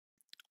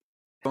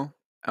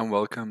and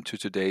welcome to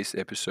today's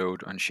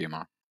episode on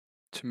Shimmer.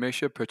 To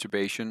measure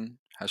perturbation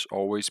has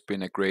always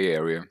been a gray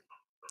area.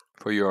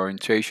 For your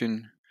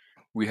orientation,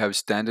 we have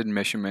standard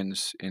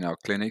measurements in our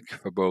clinic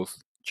for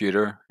both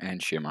jitter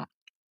and shimmer.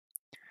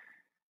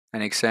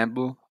 An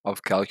example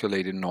of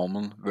calculated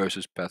normal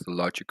versus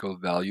pathological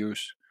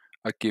values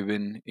are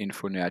given in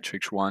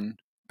Phoniatrics 1,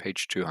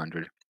 page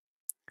 200.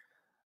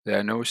 There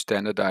are no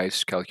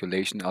standardized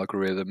calculation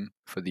algorithm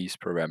for these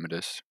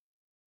parameters.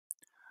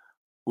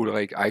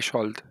 Ulrik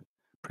Eichhold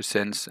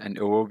presents an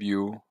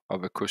overview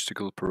of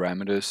acoustical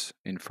parameters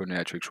in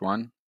Phoniatrics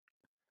 1.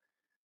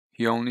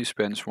 He only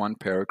spends one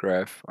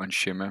paragraph on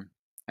shimmer,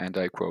 and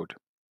I quote,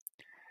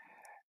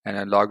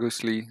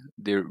 "Analogously,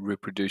 the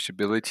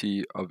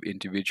reproducibility of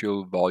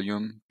individual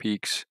volume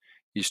peaks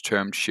is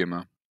termed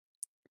shimmer.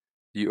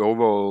 The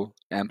overall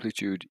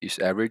amplitude is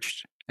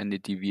averaged, and the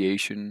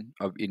deviation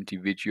of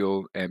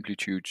individual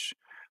amplitudes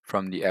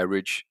from the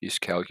average is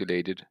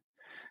calculated,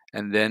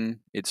 and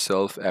then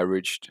itself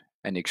averaged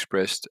and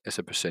expressed as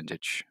a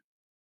percentage."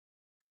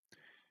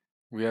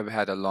 We have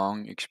had a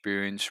long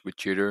experience with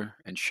jitter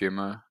and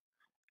shimmer,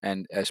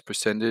 and as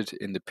presented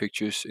in the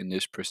pictures in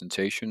this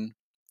presentation,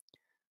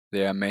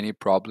 there are many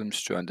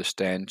problems to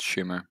understand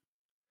shimmer.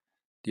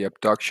 The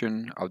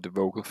abduction of the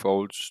vocal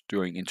folds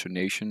during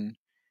intonation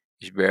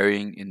is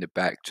varying in the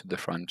back to the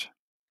front.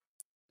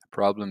 The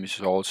problem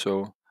is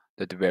also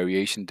that the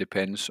variation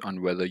depends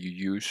on whether you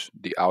use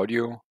the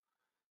audio,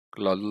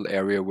 glottal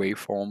area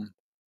waveform,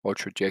 or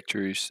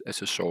trajectories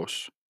as a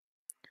source.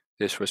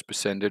 This was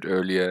presented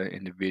earlier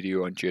in the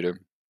video on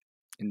jitter,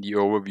 in the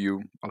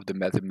overview of the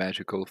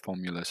mathematical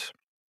formulas.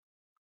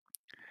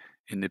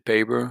 In the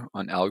paper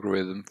on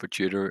algorithm for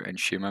jitter and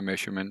shimmer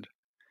measurement,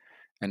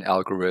 an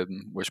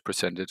algorithm was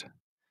presented.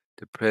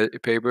 The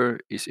paper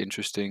is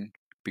interesting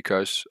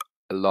because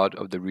a lot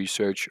of the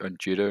research on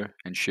jitter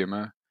and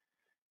shimmer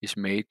is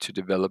made to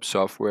develop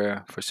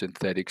software for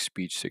synthetic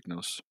speech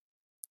signals.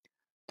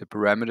 The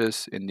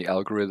parameters in the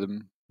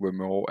algorithm were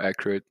more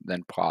accurate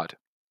than Pratt.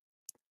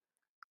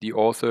 The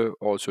author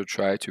also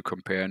tried to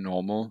compare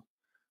normal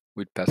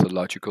with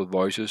pathological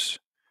voices,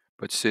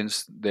 but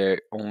since they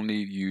only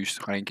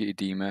used Reinke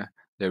edema,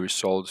 their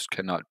results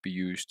cannot be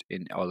used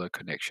in other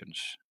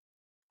connections.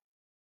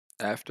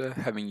 After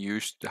having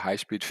used the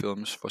high-speed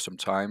films for some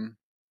time,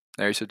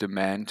 there is a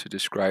demand to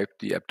describe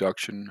the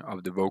abduction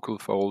of the vocal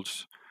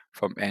folds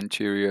from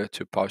anterior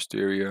to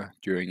posterior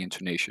during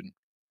intonation.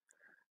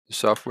 The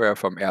software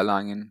from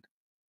Erlangen,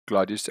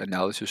 Glottis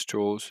Analysis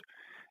Tools,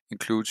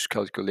 includes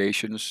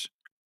calculations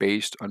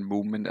based on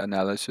movement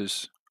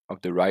analysis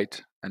of the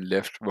right and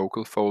left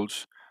vocal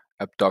folds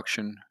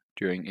abduction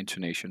during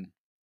intonation.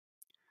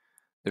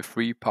 The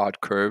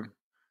three-part curve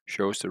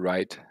shows the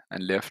right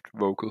and left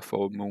vocal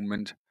fold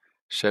movement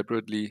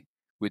separately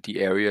with the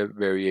area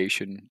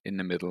variation in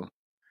the middle,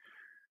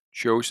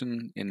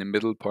 chosen in the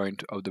middle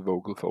point of the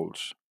vocal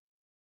folds.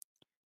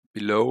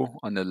 Below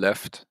on the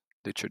left,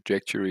 the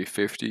trajectory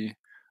 50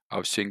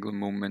 of single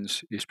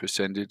movements is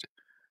presented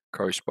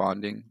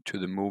corresponding to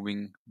the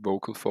moving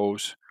vocal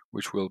folds,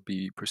 which will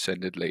be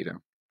presented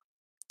later.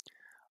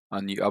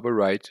 On the upper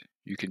right,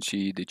 you can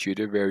see the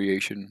jitter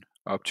variation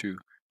up to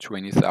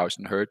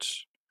 20,000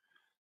 Hz.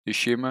 The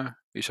shimmer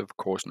is of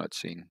course not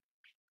seen.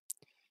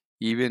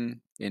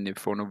 Even in the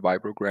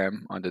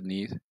phonovibrogram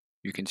underneath,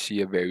 you can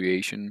see a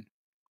variation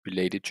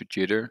related to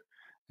jitter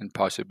and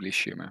possibly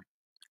shimmer.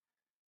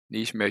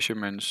 These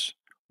measurements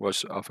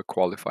was of a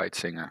qualified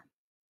singer.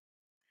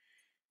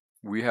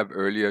 We have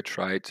earlier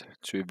tried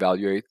to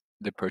evaluate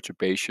the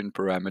perturbation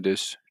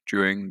parameters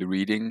during the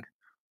reading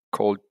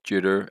called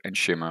jitter and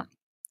shimmer,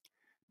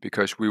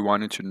 because we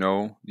wanted to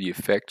know the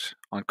effect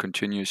on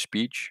continuous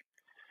speech,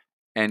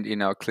 and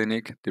in our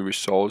clinic the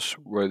results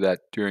were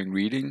that during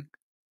reading,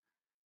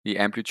 the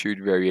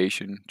amplitude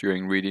variation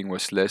during reading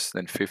was less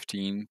than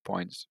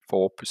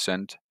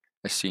 15.4%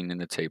 as seen in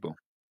the table.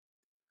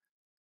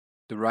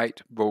 The right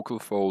vocal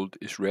fold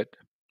is red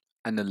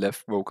and the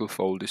left vocal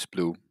fold is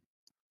blue,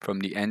 from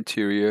the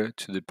anterior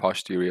to the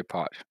posterior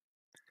part.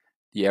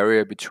 The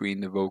area between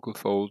the vocal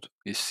fold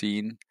is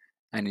seen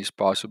and is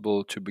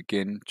possible to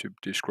begin to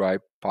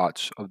describe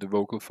parts of the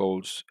vocal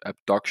fold's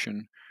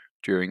abduction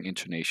during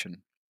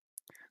intonation.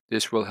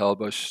 This will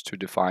help us to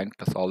define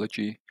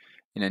pathology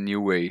in a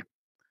new way.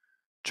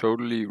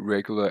 Totally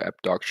regular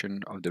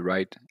abduction of the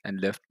right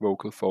and left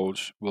vocal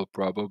folds will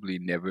probably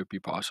never be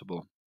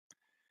possible.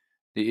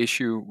 The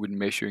issue with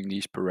measuring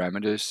these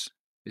parameters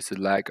is the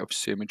lack of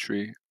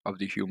symmetry of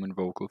the human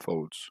vocal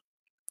folds.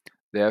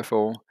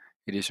 Therefore,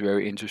 it is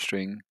very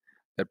interesting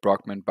that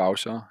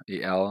Brockman-Bowser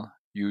et al.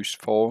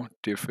 Used 4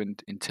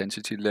 different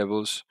intensity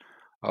levels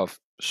of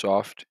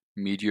soft,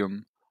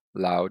 medium,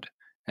 loud,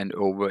 and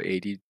over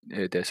 80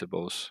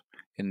 decibels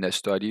in their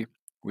study,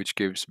 which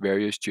gives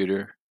various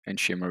jitter and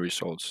shimmer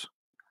results.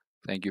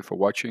 Thank you for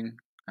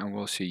watching, and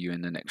we'll see you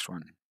in the next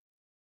one.